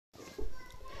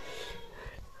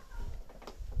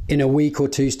In a week or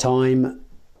two's time,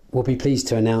 we'll be pleased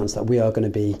to announce that we are going to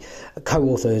be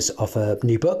co-authors of a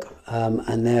new book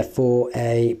and therefore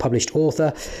a published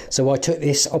author. So I took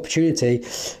this opportunity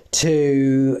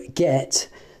to get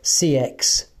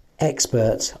CX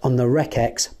experts on the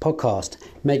RecX podcast.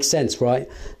 Makes sense, right?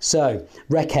 So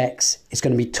RecX is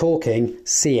going to be talking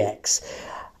CX.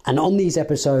 And on these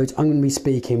episodes, I'm going to be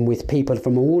speaking with people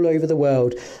from all over the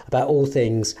world about all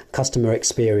things customer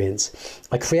experience.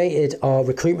 I created our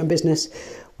recruitment business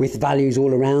with values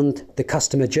all around the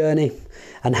customer journey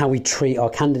and how we treat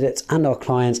our candidates and our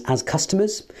clients as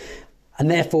customers. And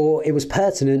therefore, it was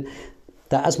pertinent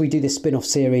that as we do this spin-off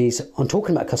series on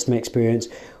talking about customer experience,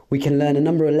 we can learn a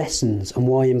number of lessons on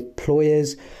why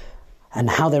employers and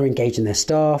how they're engaging their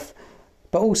staff,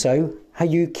 but also how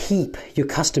you keep your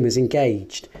customers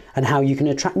engaged and how you can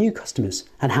attract new customers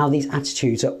and how these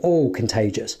attitudes are all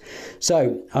contagious.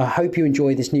 So I hope you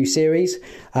enjoy this new series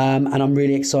and I'm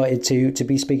really excited to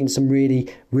be speaking to some really,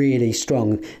 really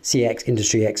strong CX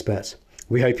industry experts.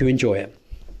 We hope you enjoy it.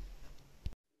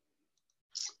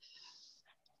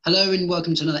 Hello and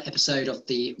welcome to another episode of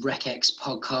the RecX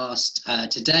podcast.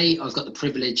 Today I've got the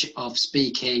privilege of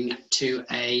speaking to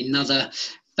another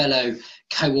fellow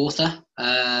co-author,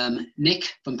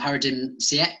 Nick from Paradigm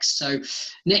CX. So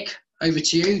Nick, over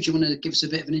to you. Do you want to give us a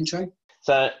bit of an intro?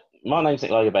 So my name's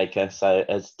Nick Logan-Baker. So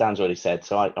as Dan's already said,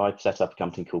 so I set up a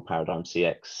company called Paradigm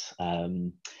CX.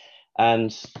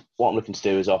 And what I'm looking to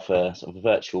do is offer sort of a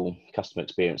virtual customer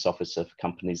experience officer for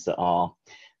companies that are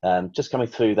just coming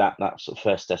through that sort of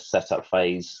first setup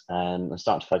phase and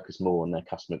start to focus more on their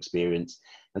customer experience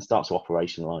and start to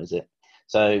operationalize it.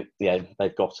 So,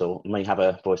 they've got or may have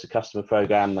a voice of customer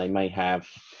program, they may have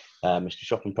a mystery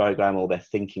shopping program, or they're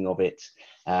thinking of it,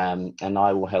 and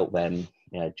I will help them,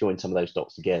 join some of those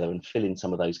dots together and fill in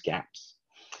some of those gaps.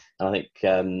 And I think,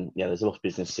 there's a lot of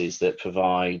businesses that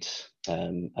provide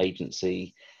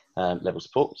agency level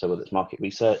support. So whether it's market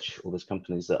research or there's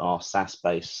companies that are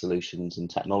SaaS-based solutions and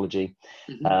technology,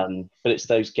 but it's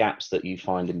those gaps that you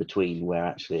find in between where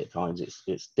actually at times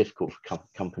it's difficult for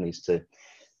companies to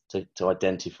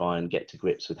identify and get to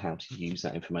grips with how to use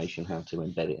that information, how to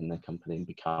embed it in their company and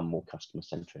become more customer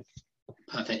centric.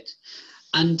 Perfect.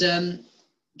 And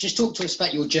just talk to us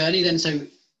about your journey then. So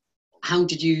how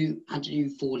did you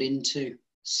fall into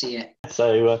CX?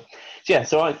 So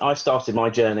I started my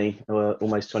journey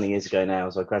almost 20 years ago now,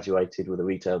 as I graduated with a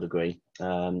retail degree.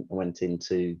 I went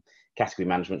into category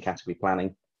management, category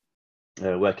planning,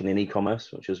 working in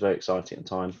e-commerce, which was very exciting at the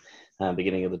time.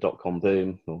 Beginning of the dot-com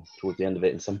boom, or towards the end of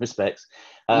it in some respects,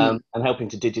 and helping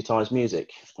to digitize music,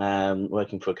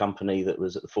 working for a company that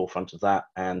was at the forefront of that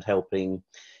and helping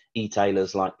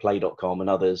e-tailers like Play.com and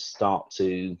others start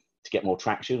to get more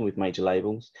traction with major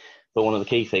labels. But one of the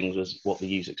key things was what the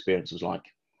user experience was like.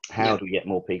 How do we get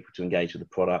more people to engage with the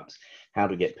product? How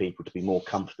do we get people to be more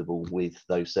comfortable with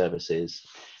those services?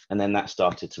 And then that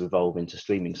started to evolve into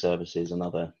streaming services and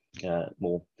other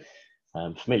more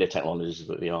familiar technologies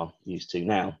that we are used to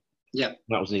now. Yeah,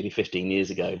 that was nearly 15 years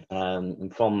ago.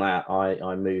 And from that,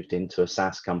 I moved into a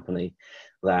SaaS company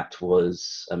that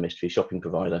was a mystery shopping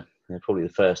provider, probably the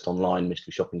first online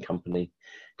mystery shopping company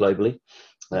globally.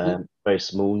 Very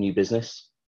small new business.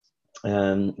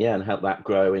 And helped that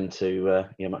grow into a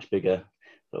much bigger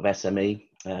sort of SME.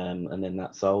 And then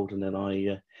that sold, and then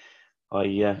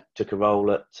I took a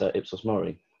role at Ipsos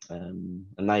Mori. And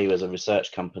they, as a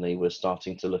research company, were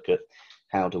starting to look at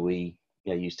how do we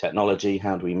use technology,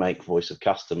 how do we make voice of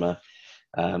customer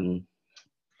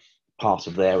part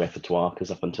of their repertoire,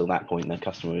 because up until that point their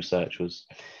customer research was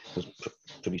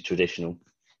pretty traditional.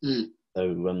 So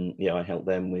I helped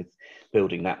them with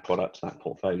building that product, that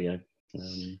portfolio,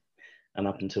 and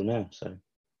up until now. So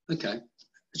okay,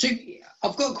 so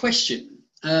I've got a question.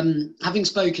 Having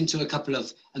spoken to a couple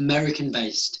of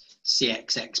American-based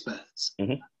CX experts,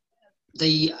 and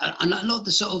a lot of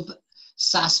the sort of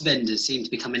SaaS vendors seem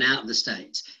to be coming out of the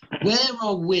States. Where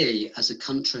are we as a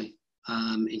country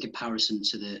in comparison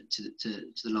to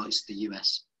the likes of the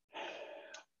US?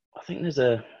 I think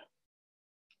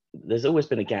there's always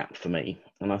been a gap for me,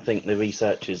 and I think the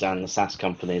researchers and the SaaS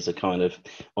companies are kind of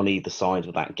on either side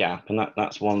of that gap, and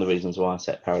that's one of the reasons why I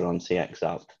set Paradigm CX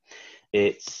up.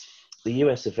 It's the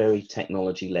US are very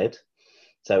technology led.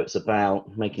 So it's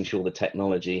about making sure the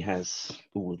technology has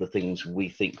all of the things we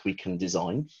think we can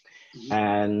design.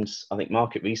 And I think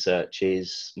market research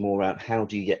is more about how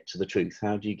do you get to the truth?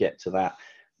 How do you get to that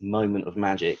moment of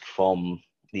magic from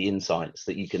the insights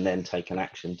that you can then take an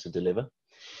action to deliver?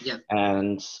 Yeah.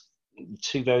 And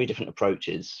two very different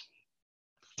approaches.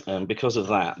 Because of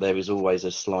that, there is always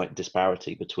a slight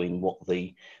disparity between what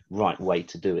the right way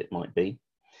to do it might be.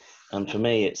 And for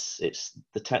me, it's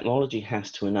the technology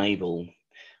has to enable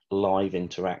live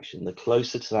interaction. The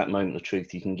closer to that moment of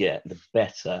truth you can get, the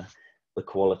better the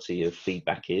quality of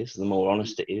feedback is. The more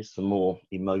honest it is, the more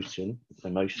emotional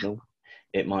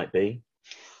it might be.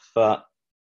 But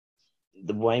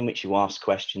the way in which you ask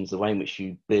questions, the way in which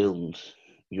you build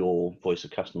your voice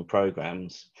of customer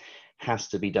programs has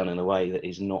to be done in a way that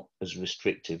is not as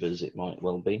restrictive as it might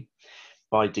well be.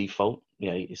 By default,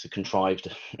 it's a contrived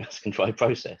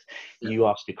process. Yeah. You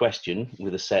ask a question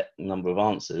with a set number of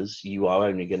answers, you are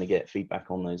only going to get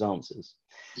feedback on those answers.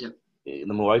 Yeah.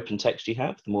 The more open text you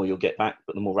have, the more you'll get back,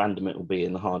 but the more random it will be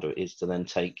and the harder it is to then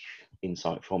take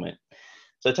insight from it.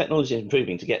 So technology is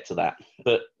improving to get to that,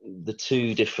 but the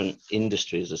two different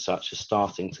industries as such are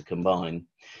starting to combine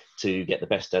to get the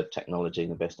best out of technology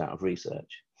and the best out of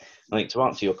research. I think to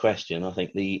answer your question, I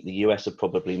think the US are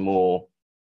probably more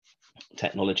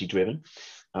technology driven,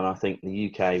 and I think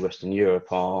the UK, Western Europe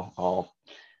are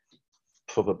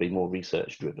probably more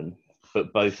research driven,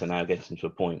 but both are now getting to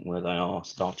a point where they are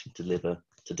starting to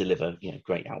deliver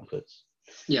great outputs.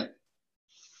 Yeah.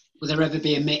 Will there ever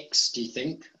be a mix, do you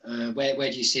think?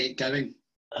 Where do you see it going?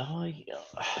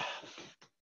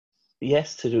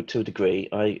 Yes, to a degree.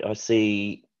 I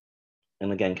see,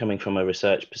 and again, coming from a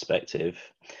research perspective,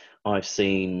 I've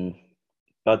seen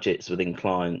budgets within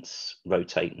clients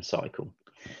rotate and cycle.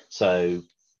 So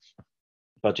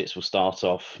budgets will start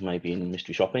off maybe in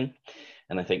mystery shopping,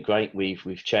 and I think, great,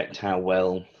 we've checked how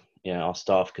well our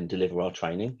staff can deliver our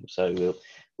training. So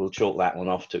we'll chalk that one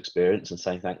off to experience and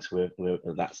say, thanks, we're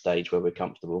at that stage where we're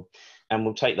comfortable. And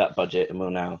we'll take that budget and we'll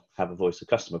now have a voice of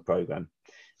customer program.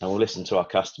 And we'll listen to our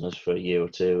customers for a year or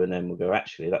two, and then we'll go,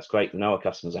 actually, that's great. We know our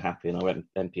customers are happy and our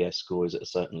NPS score is at a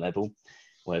certain level,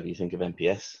 whatever you think of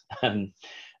NPS. And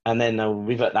then they'll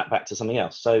revert that back to something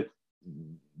else. So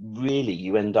really,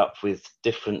 you end up with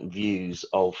different views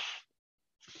of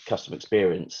customer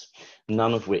experience,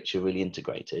 none of which are really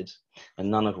integrated and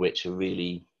none of which are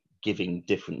really giving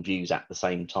different views at the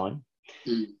same time.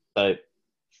 So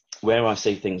where I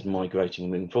see things migrating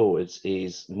and moving forwards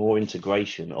is more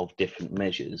integration of different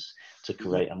measures to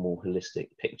create a more holistic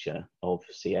picture of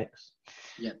CX.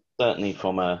 Yeah. Certainly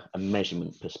from a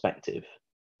measurement perspective.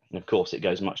 And of course, it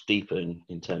goes much deeper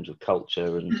in terms of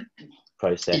culture and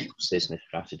process, business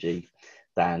strategy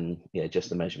than just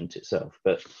the measurement itself.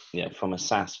 But from a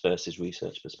SaaS versus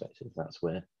research perspective, that's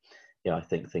where I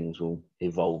think things will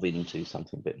evolve into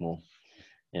something a bit more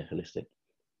holistic.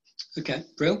 Okay,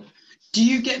 Brill. Do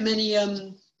you get many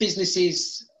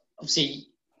businesses, obviously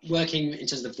working in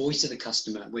terms of the voice of the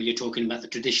customer, where you're talking about the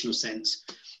traditional sense,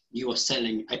 you are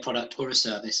selling a product or a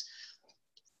service,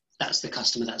 that's the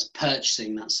customer that's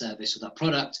purchasing that service or that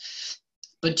product.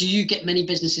 But do you get many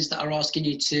businesses that are asking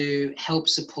you to help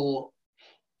support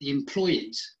the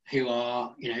employees who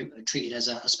are, treated as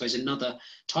I suppose, another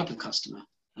type of customer?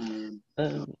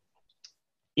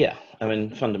 Yeah, I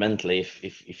mean, fundamentally,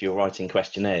 if you're writing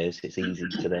questionnaires, it's easy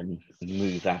to then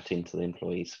move that into the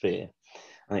employee sphere.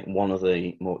 I think one of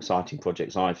the more exciting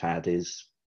projects I've had is,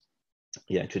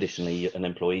 traditionally an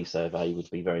employee survey would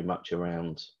be very much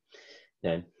around,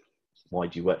 why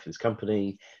do you work for this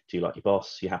company? Do you like your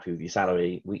boss? Are you happy with your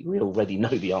salary? We already know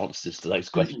the answers to those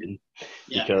questions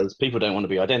because people don't want to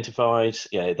be identified.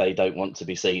 They don't want to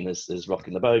be seen as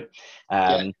rocking the boat.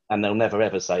 And they'll never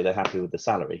ever say they're happy with the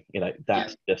salary.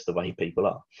 That's just the way people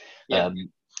are.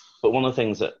 But one of the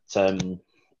things that,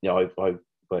 I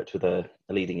worked with a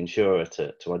leading insurer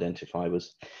to identify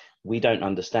was, we don't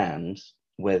understand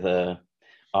whether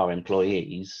our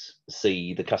employees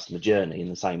see the customer journey in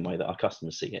the same way that our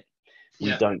customers see it.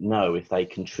 We don't know if they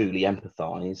can truly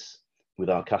empathize with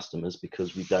our customers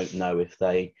because we don't know if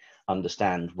they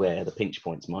understand where the pinch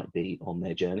points might be on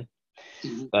their journey.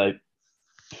 So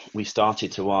we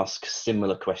started to ask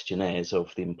similar questionnaires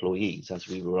of the employees as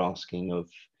we were asking of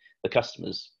the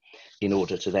customers, in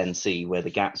order to then see where the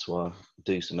gaps were,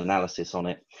 do some analysis on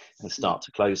it, and start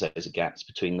to close those gaps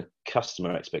between the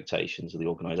customer expectations of the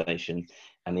organization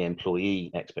and the employee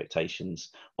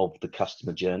expectations of the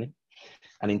customer journey.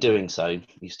 And in doing so,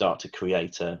 you start to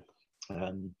create a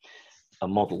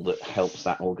model that helps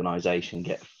that organization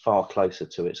get far closer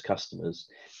to its customers,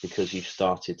 because you've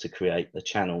started to create the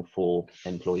channel for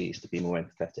employees to be more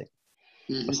empathetic.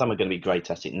 Some are going to be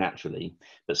great at it naturally,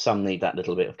 but some need that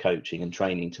little bit of coaching and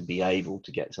training to be able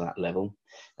to get to that level.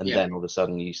 And then all of a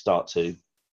sudden you start to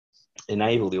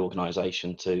enable the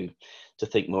organization to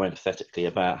think more empathetically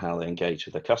about how they engage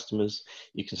with their customers.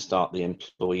 You can start the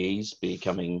employees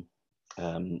becoming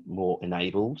more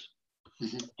enabled,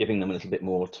 giving them a little bit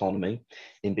more autonomy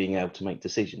in being able to make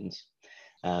decisions.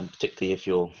 particularly if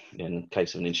you're in the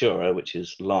case of an insurer, which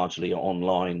is largely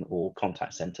online or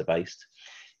contact center based.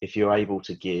 If you're able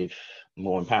to give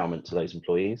more empowerment to those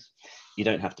employees, you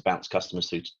don't have to bounce customers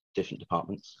through to different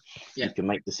departments. Yeah. You can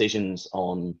make decisions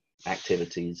on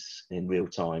activities in real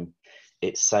time.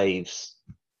 It saves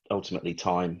ultimately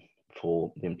time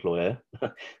for the employer.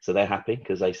 So they're happy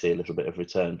because they see a little bit of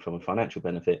return from a financial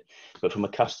benefit. But from a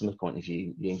customer point of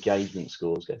view, the engagement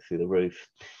scores go through the roof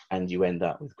and you end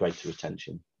up with greater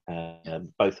retention,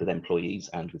 both with employees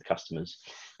and with customers.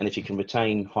 And if you can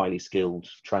retain highly skilled,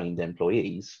 trained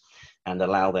employees and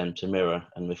allow them to mirror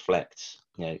and reflect,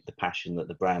 the passion that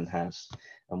the brand has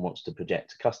and wants to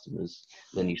project to customers,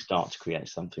 then you start to create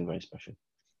something very special.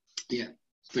 Yeah,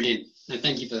 brilliant. No,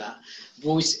 thank you for that. I'm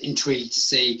always intrigued to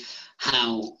see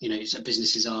how so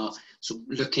businesses are sort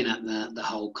of looking at the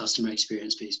whole customer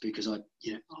experience piece, because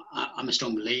I'm a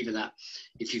strong believer that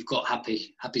if you've got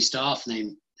happy staff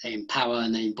and they empower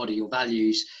and they embody your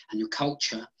values and your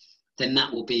culture, then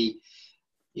that will be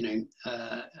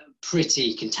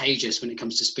pretty contagious when it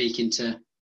comes to speaking to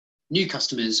new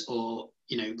customers or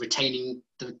retaining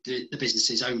the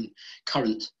business's own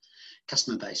current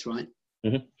customer base, right?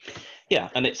 Mm-hmm. Yeah,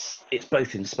 and it's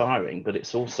both inspiring, but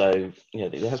it's also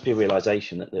there has to be a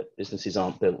realization that businesses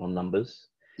aren't built on numbers.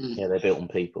 They're built on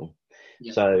people.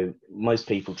 Yep. So most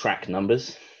people track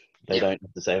numbers. They Yep. don't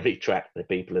necessarily track their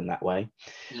people in that way.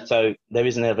 Yep. So there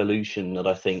is an evolution that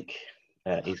I think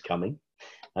is coming,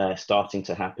 starting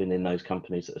to happen in those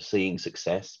companies that are seeing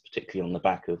success, particularly on the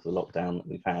back of the lockdown that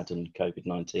we've had and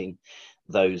COVID-19.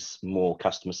 Those more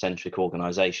customer-centric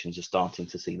organisations are starting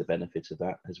to see the benefits of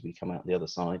that as we come out the other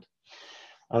side.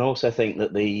 And I also think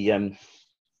that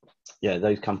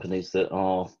those companies that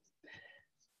are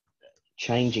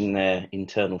changing their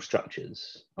internal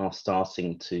structures are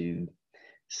starting to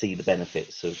see the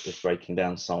benefits of breaking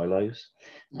down silos,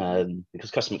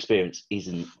 because customer experience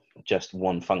isn't just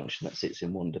one function that sits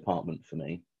in one department for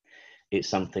me. It's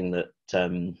something that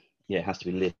has to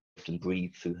be lived and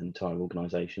breathed through the entire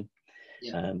organisation.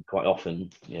 Yeah. Quite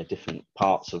often, different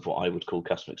parts of what I would call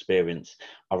customer experience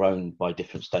are owned by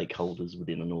different stakeholders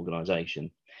within an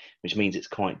organisation, which means it's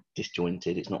quite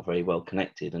disjointed, it's not very well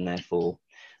connected, and therefore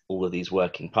all of these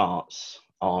working parts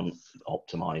aren't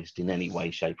optimised in any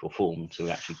way, shape or form to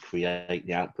actually create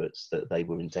the outputs that they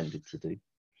were intended to do.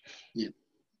 Yeah,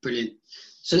 brilliant.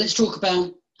 So let's talk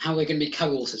about how we're going to be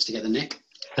co-authors together, Nick.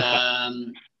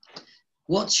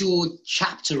 What's your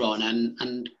chapter on,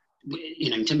 and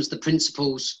in terms of the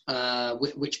principles,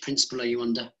 which principle are you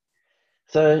under?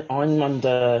 So I'm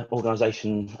under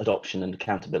organisation adoption and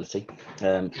accountability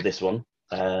for this one.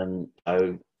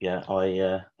 I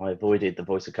avoided the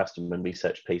voice of customer and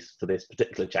research piece for this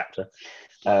particular chapter,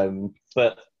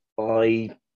 but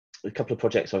a couple of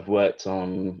projects I've worked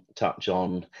on touch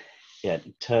on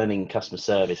turning customer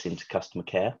service into customer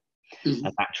care, and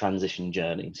that transition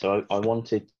journey. So I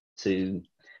wanted to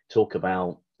talk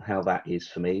about how that is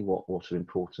for me, what are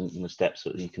important and the steps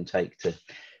that you can take to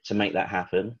make that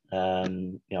happen.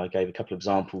 I gave a couple of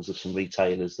examples of some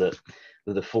retailers that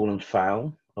have fallen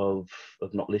foul of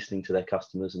not listening to their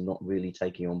customers and not really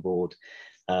taking on board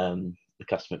the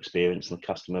customer experience and the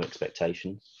customer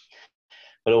expectations.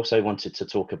 But I also wanted to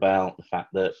talk about the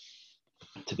fact that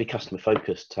to be customer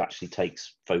focused actually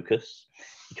takes focus.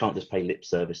 You can't just pay lip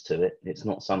service to it. It's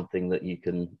not something that you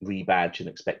can rebadge and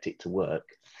expect it to work.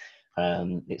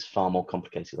 It's far more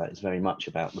complicated than that. It's very much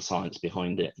about the science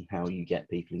behind it and how you get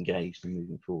people engaged and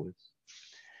moving forwards.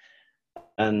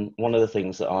 And one of the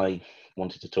things that I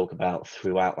wanted to talk about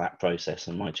throughout that process,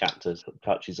 and my chapters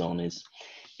touches on, is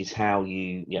how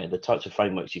the types of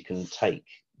frameworks you can take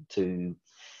to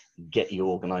get your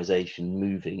organisation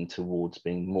moving towards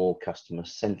being more customer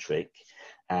centric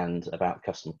and about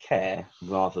customer care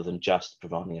rather than just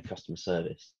providing a customer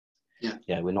service.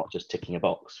 We're not just ticking a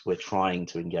box, we're trying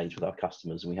to engage with our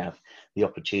customers, and we have the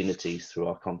opportunities through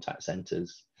our contact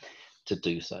centres to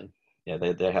do so.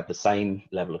 They have the same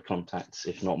level of contacts,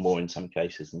 if not more in some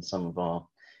cases, than some of our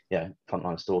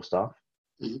frontline store staff.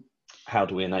 How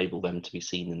do we enable them to be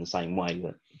seen in the same way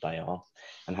that they are,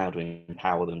 and how do we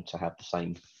empower them to have the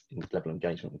same level of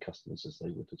engagement with customers as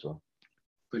they would as well?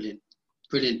 Brilliant.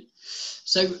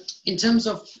 So in terms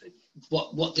of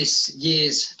what this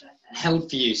year's held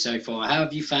for you so far, how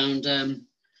have you found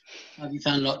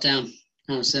lockdown?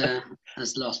 How's the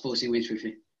last 14 weeks with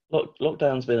you?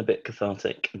 Lockdown's been a bit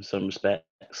cathartic in some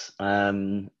respects. A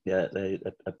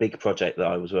big project that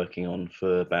I was working on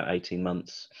for about 18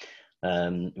 months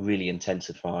really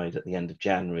intensified at the end of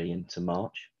January into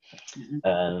March.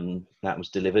 That was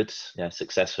delivered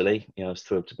successfully. I was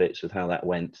thrilled to bits with how that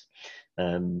went.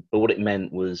 But what it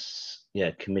meant was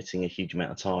committing a huge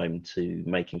amount of time to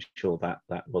making sure that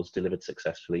that was delivered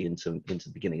successfully into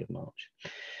the beginning of March.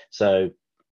 So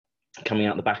coming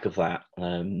out the back of that,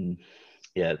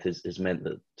 has meant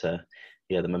that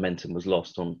the momentum was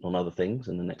lost on other things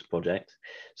in the next project.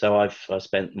 So I've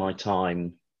spent my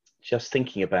time just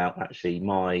thinking about actually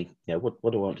what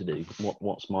do I want to do?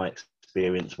 What's my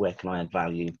experience? Where can I add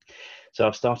value? So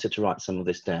I've started to write some of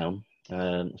this down.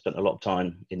 I spent a lot of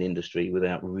time in industry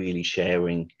without really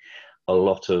sharing a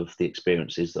lot of the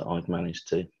experiences that I've managed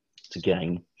to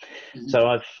gain. So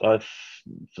I've for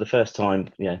the first time,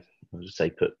 I would say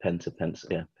put pen to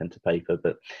paper,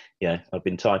 but I've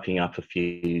been typing up a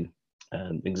few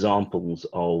examples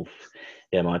of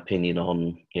my opinion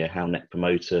on how Net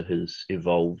Promoter has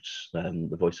evolved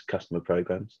the voice of customer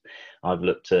programs. I've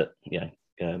looked at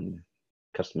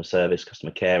customer service,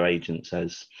 customer care agents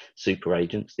as super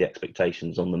agents, the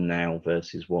expectations on them now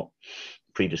versus what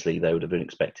previously they would have been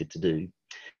expected to do,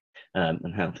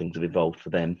 and how things have evolved for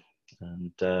them,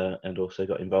 and also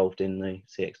got involved in the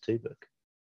CX2 book.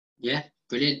 Yeah,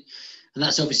 brilliant. And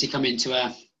that's obviously coming to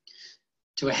a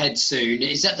head soon.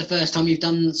 Is that the first time you've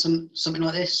done something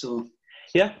like this, or?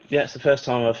 Yeah, it's the first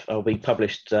time I'll be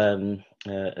published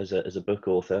as a book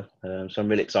author. So I'm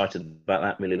really excited about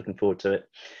that. Really looking forward to it.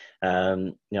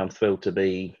 I'm thrilled to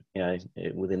be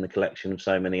within the collection of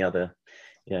so many other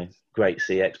great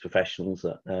CX professionals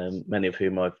that many of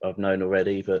whom I've known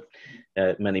already, but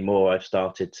many more I've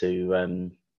started to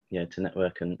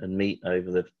network and meet over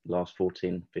the last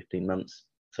 14-15 months.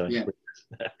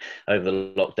 Over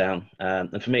the lockdown,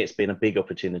 and for me it's been a big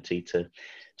opportunity to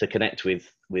connect with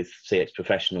CX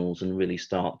professionals and really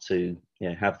start to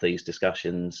have these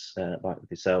discussions like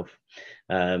with yourself,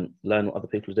 learn what other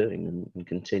people are doing, and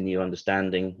continue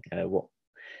understanding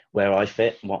where I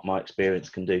fit, what my experience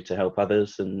can do to help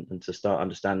others, and to start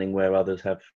understanding where others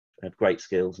have great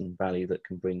skills and value that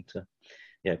can bring to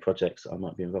projects that I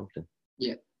might be involved in.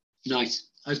 Yeah. Nice.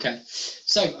 Okay.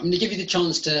 So I'm going to give you the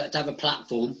chance to have a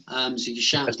platform. So you can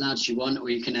shout as loud as you want,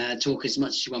 or you can talk as much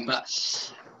as you want.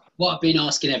 But what I've been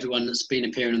asking everyone that's been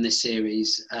appearing on this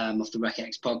series of the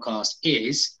RecX podcast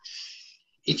is,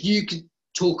 if you could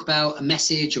talk about a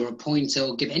message or a point,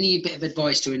 or give any bit of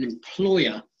advice to an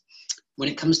employer when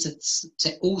it comes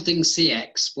to all things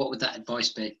CX, what would that advice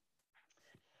be?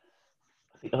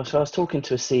 So I was talking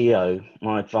to a CEO.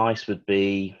 My advice would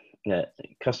be,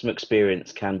 customer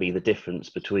experience can be the difference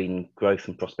between growth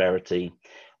and prosperity,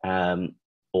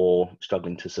 or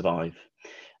struggling to survive.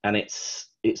 And it's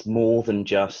more than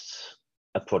just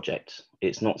a project.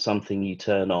 It's not something you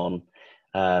turn on,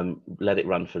 let it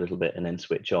run for a little bit and then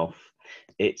switch off.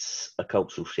 It's a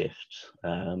cultural shift.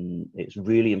 It's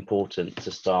really important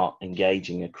to start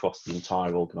engaging across the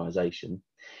entire organisation.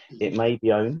 It may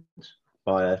be owned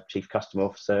by a chief customer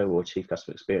officer or chief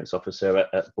customer experience officer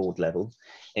at board level.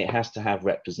 It has to have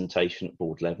representation at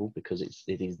board level because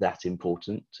it is that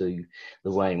important to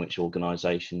the way in which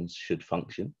organisations should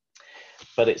function.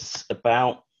 But it's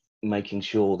about making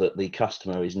sure that the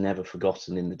customer is never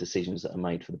forgotten in the decisions that are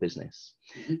made for the business.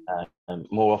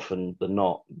 More often than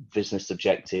not, business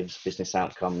objectives, business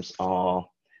outcomes are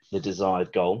the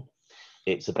desired goal.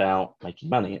 It's about making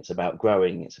money, it's about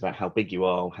growing, it's about how big you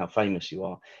are, how famous you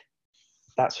are.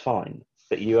 That's fine,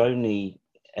 but you only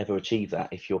ever achieve that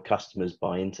if your customers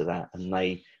buy into that and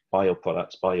they buy your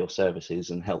products, buy your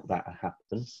services, and help that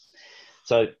happen.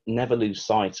 So never lose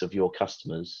sight of your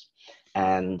customers,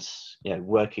 and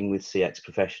working with CX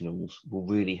professionals will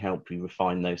really help you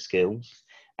refine those skills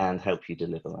and help you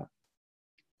deliver that.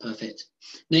 Perfect.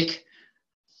 Nick,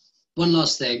 one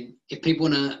last thing. If people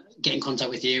want to get in contact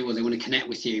with you or they want to connect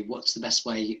with you, what's the best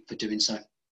way for doing so?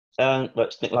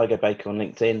 It's Nick Ligo Baker on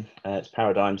LinkedIn. It's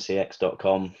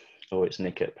paradigmcx.com, or it's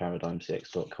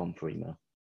nick@paradigmcx.com for email.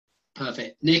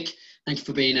 Perfect. Nick, thank you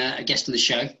for being a guest on the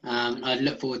show. I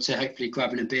look forward to hopefully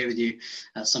grabbing a beer with you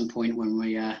at some point when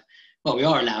we are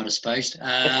allowed, I suppose.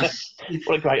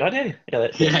 What a great idea.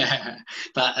 Yeah.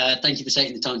 But thank you for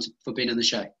taking the time for being on the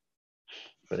show.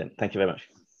 Brilliant. Thank you very much.